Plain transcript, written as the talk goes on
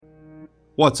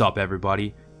What's up,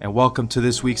 everybody, and welcome to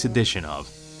this week's edition of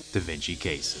Da Vinci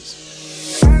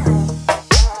Cases.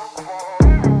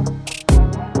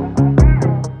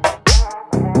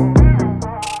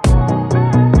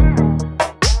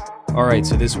 Alright,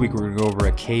 so this week we're going to go over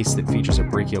a case that features a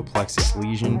brachial plexus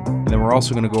lesion, and then we're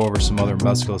also going to go over some other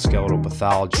musculoskeletal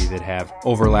pathology that have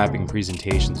overlapping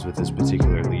presentations with this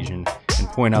particular lesion, and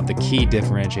point out the key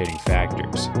differentiating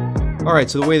factors.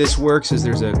 Alright, so the way this works is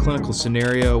there's a clinical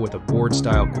scenario with a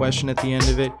board-style question at the end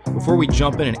of it. Before we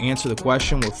jump in and answer the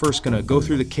question, we're first going to go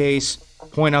through the case,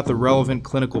 point out the relevant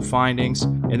clinical findings,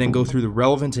 and then go through the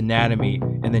relevant anatomy,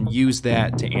 and then use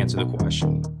that to answer the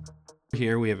question.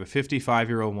 Here we have a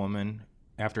 55-year-old woman.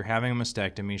 After having a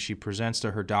mastectomy, she presents to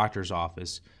her doctor's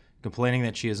office complaining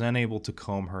that she is unable to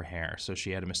comb her hair. So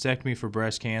she had a mastectomy for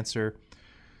breast cancer,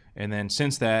 and then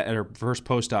since that, at her first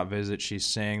post-op visit, she's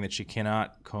saying that she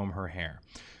cannot comb her hair.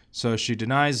 So she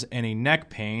denies any neck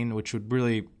pain, which would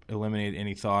really eliminate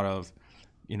any thought of,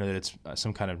 that it's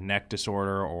some kind of neck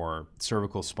disorder or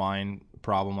cervical spine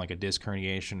problem like a disc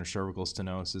herniation or cervical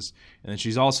stenosis. And then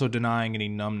she's also denying any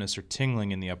numbness or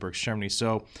tingling in the upper extremity.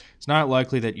 So it's not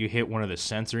likely that you hit one of the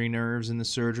sensory nerves in the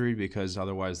surgery because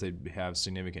otherwise they'd have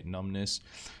significant numbness.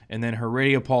 And then her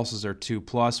radial pulses are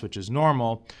 2+, which is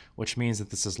normal, which means that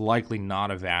this is likely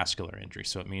not a vascular injury.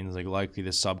 So it means likely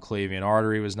the subclavian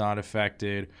artery was not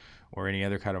affected or any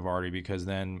other kind of artery, because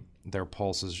then her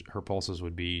pulses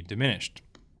would be diminished.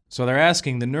 So they're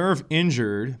asking the nerve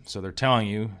injured, so they're telling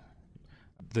you,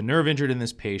 the nerve injured in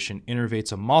this patient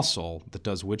innervates a muscle that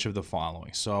does which of the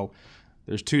following? So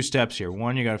there's two steps here.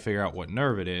 One, you got to figure out what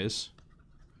nerve it is.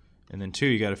 And then two,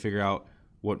 you got to figure out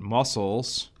what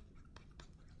muscles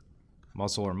are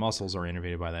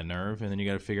innervated by that nerve. And then you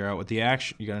got to figure out what the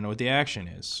action, you got to know what the action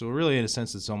is. So really, in a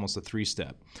sense, it's almost a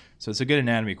three-step. So it's a good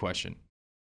anatomy question.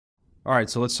 All right,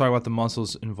 so let's talk about the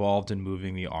muscles involved in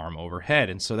moving the arm overhead.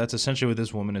 And so that's essentially what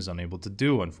this woman is unable to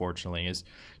do, unfortunately, is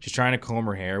she's trying to comb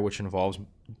her hair, which involves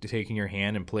taking your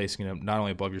hand and placing it not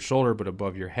only above your shoulder, but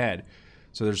above your head.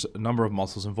 So there's a number of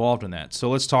muscles involved in that. So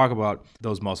let's talk about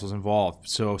those muscles involved.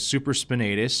 So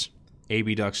supraspinatus,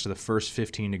 abduction to the first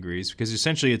 15 degrees, because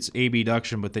essentially it's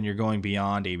abduction, but then you're going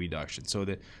beyond abduction. So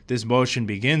this motion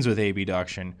begins with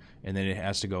abduction, and then it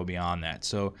has to go beyond that.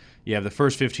 So you have the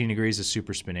first 15 degrees of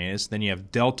supraspinatus, then you have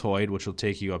deltoid, which will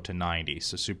take you up to 90.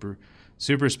 So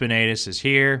supraspinatus is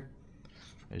here,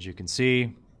 as you can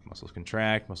see. Muscles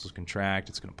contract,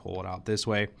 it's going to pull it out this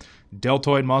way.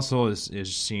 Deltoid muscle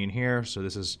is seen here. So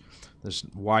this is this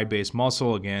wide-based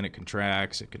muscle. Again, it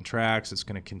contracts, it's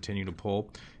going to continue to pull.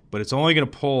 But it's only going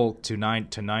to pull to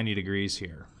 90 degrees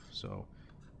here. So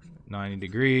 90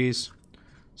 degrees.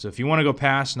 So if you want to go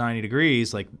past 90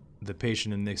 degrees, like the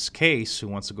patient in this case who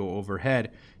wants to go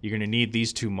overhead, you're going to need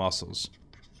these two muscles,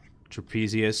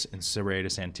 trapezius and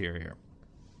serratus anterior.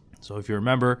 So if you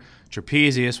remember,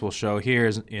 trapezius we'll show here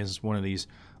is one of these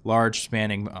large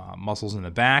spanning muscles in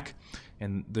the back.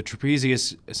 And the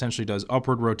trapezius essentially does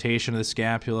upward rotation of the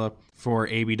scapula for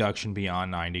abduction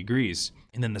beyond 90 degrees.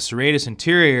 And then the serratus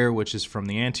anterior, which is from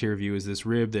the anterior view, is this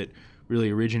rib that really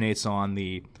originates on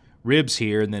the ribs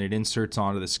here, and then it inserts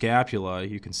onto the scapula.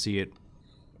 You can see it,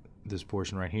 this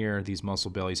portion right here, these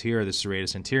muscle bellies here, the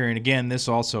serratus anterior. And again, this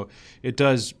also, it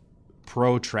does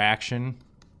protraction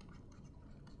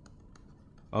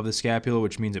of the scapula,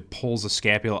 which means it pulls the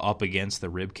scapula up against the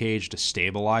rib cage to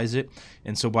stabilize it.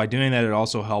 And so by doing that, it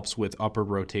also helps with upward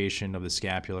rotation of the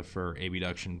scapula for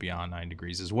abduction beyond 9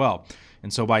 degrees as well.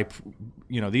 And so by,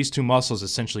 these two muscles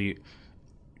essentially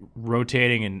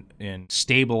rotating and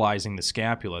stabilizing the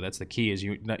scapula, that's the key, is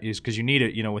because you need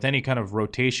it, with any kind of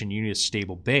rotation, you need a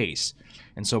stable base.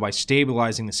 And so by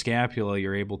stabilizing the scapula,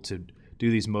 you're able to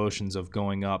do these motions of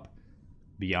going up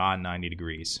beyond 90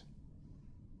 degrees.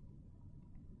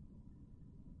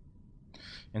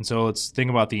 And so let's think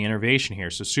about the innervation here.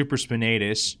 So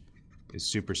supraspinatus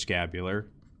is suprascapular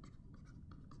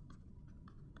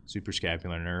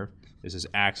nerve. This is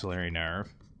axillary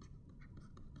nerve.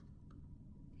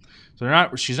 So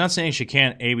she's not saying she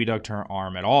can't abduct her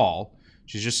arm at all.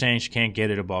 She's just saying she can't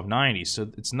get it above 90. So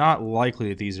it's not likely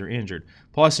that these are injured.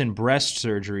 Plus, in breast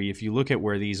surgery, if you look at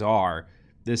where these are,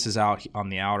 this is out on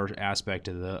the outer aspect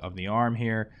of the arm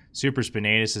here.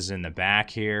 Supraspinatus is in the back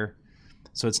here.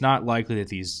 So it's not likely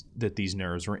that these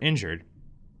nerves were injured.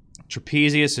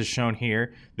 Trapezius is shown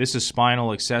here. This is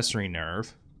spinal accessory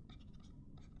nerve,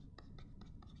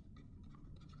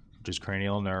 which is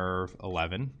cranial nerve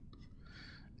 11.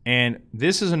 And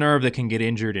this is a nerve that can get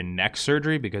injured in neck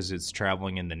surgery because it's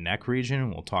traveling in the neck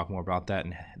region. We'll talk more about that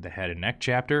in the head and neck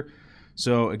chapter.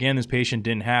 So again, this patient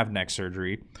didn't have neck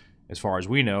surgery. as far as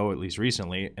we know, at least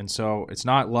recently. And so it's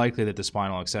not likely that the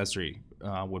spinal accessory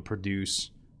would produce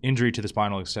injury to the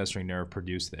spinal accessory nerve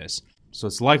produce this. So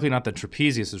it's likely not that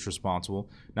trapezius is responsible.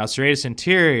 Now, serratus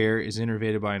anterior is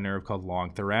innervated by a nerve called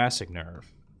long thoracic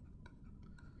nerve.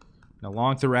 Now,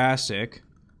 long thoracic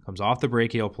comes off the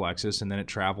brachial plexus and then it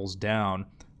travels down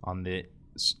on the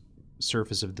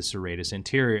surface of the serratus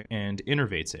anterior and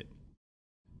innervates it.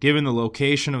 Given the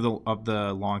location of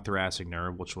the long thoracic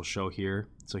nerve, which we'll show here,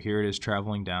 so here it is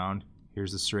traveling down.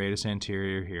 Here's the serratus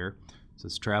anterior here. So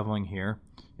it's traveling here.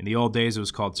 In the old days, it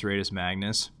was called serratus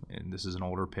magnus, and this is an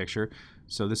older picture.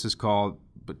 So this is called,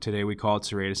 but today we call it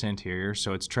serratus anterior.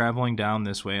 So it's traveling down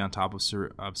this way on top of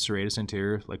serratus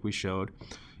anterior, like we showed.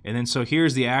 And then so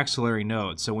here's the axillary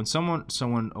node. So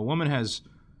when a woman has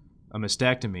a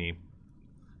mastectomy,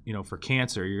 for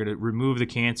cancer, you're going to remove the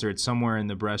cancer. It's somewhere in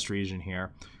the breast region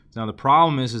here. Now the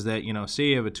problem is that say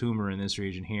you have a tumor in this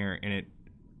region here,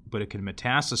 but it can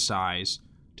metastasize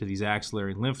to these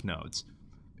axillary lymph nodes,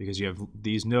 because you have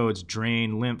these nodes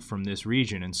drain lymph from this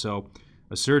region. And so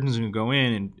a surgeon's going to go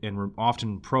in and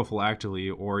often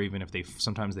prophylactically, or even if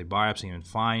sometimes they biopsy and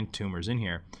find tumors in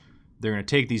here, they're going to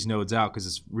take these nodes out because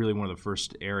it's really one of the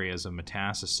first areas of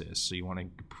metastasis. So you want to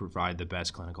provide the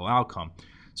best clinical outcome.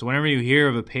 So whenever you hear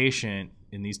of a patient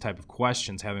in these type of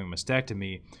questions having a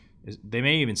mastectomy, they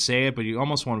may even say it, but you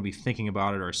almost want to be thinking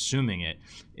about it or assuming it,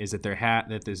 is that they had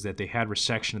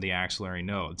resection of the axillary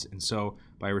nodes. And so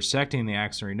by resecting the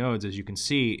axillary nodes, as you can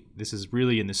see, this is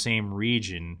really in the same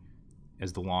region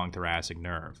as the long thoracic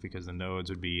nerve, because the nodes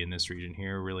would be in this region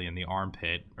here, really in the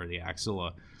armpit or the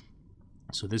axilla.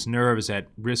 So this nerve is at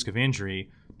risk of injury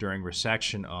during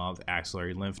resection of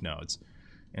axillary lymph nodes.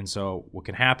 And so what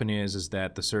can happen is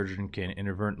that the surgeon can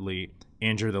inadvertently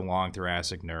injure the long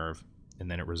thoracic nerve, and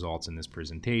then it results in this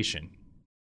presentation.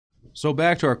 So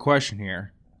back to our question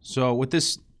here. So what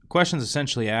this question is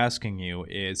essentially asking you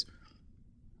is,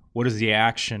 what is the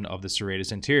action of the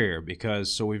serratus anterior?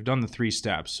 So we've done the 3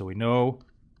 steps. So we know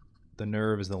the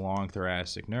nerve is the long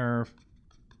thoracic nerve.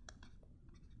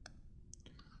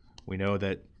 We know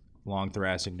that long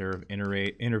thoracic nerve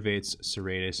innervates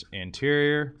serratus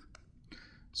anterior.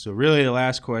 So really the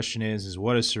last question is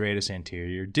what does serratus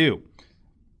anterior do?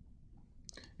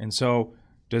 And so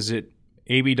does it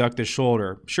abduct the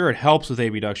shoulder? Sure, it helps with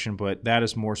abduction, but that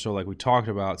is more so, like we talked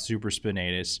about,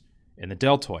 supraspinatus and the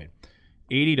deltoid.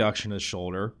 Adduction of the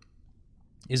shoulder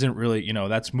isn't really,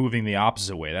 that's moving the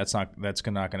opposite way. That's not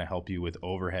going to help you with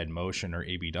overhead motion or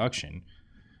abduction.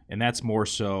 And that's more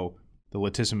so the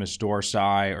latissimus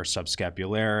dorsi or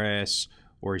subscapularis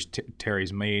or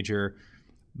teres major,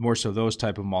 more so those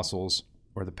type of muscles,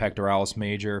 or the pectoralis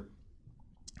major.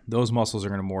 Those muscles are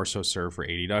going to more so serve for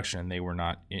adduction.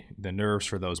 The nerves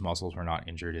for those muscles were not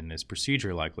injured in this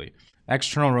procedure likely.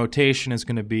 External rotation is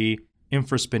going to be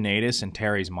infraspinatus and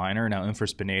teres minor. Now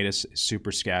infraspinatus is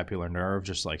suprascapular nerve,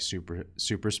 just like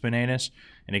supraspinatus.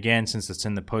 And again, since it's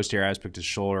in the posterior aspect of the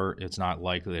shoulder, it's not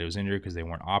likely that it was injured because they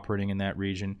weren't operating in that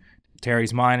region.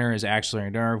 Teres minor is axillary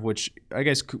nerve, which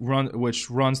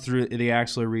runs through the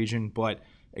axillary region, but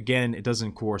again, it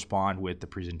doesn't correspond with the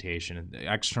presentation.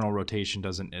 The external rotation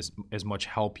doesn't as much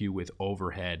help you with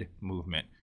overhead movement.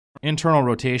 Internal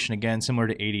rotation, again, similar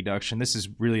to adduction, this is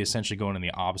really essentially going in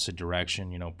the opposite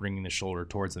direction, bringing the shoulder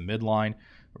towards the midline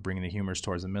or bringing the humerus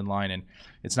towards the midline, and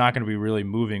it's not going to be really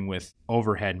moving with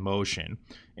overhead motion.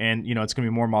 And, it's going to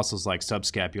be more muscles like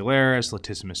subscapularis,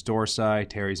 latissimus dorsi,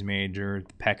 teres major,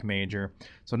 pec major.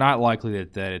 So not likely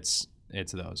that it's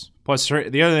those. Plus,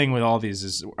 the other thing with all these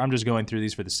is, I'm just going through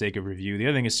these for the sake of review. The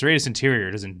other thing is serratus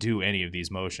anterior doesn't do any of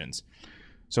these motions.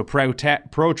 So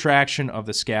protraction of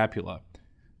the scapula.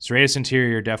 Serratus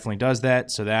anterior definitely does that,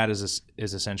 so that is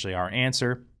essentially our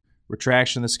answer.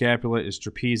 Retraction of the scapula is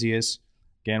trapezius.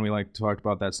 Again, we talked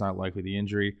about that's not likely the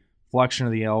injury. Flexion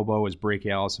of the elbow is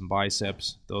brachialis and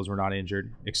biceps. Those were not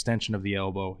injured. Extension of the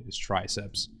elbow is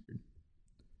triceps.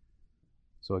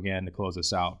 So again, to close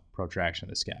this out, protraction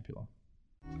of the scapula.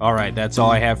 All right, that's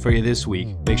all I have for you this week.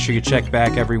 Make sure you check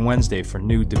back every Wednesday for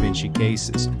new Da Vinci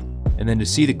cases. And then to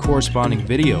see the corresponding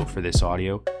video for this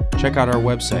audio, check out our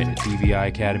website at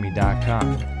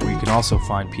dviacademy.com, where you can also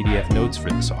find PDF notes for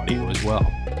this audio as well.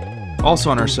 Also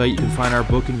on our site, you can find our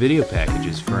book and video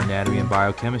packages for anatomy and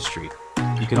biochemistry.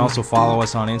 You can also follow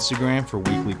us on Instagram for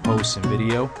weekly posts and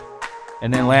video.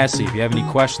 And then lastly, if you have any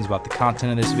questions about the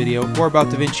content of this video or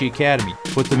about Da Vinci Academy,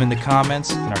 put them in the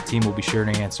comments and our team will be sure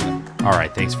to answer them. All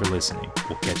right, thanks for listening.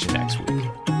 We'll catch you next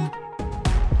week.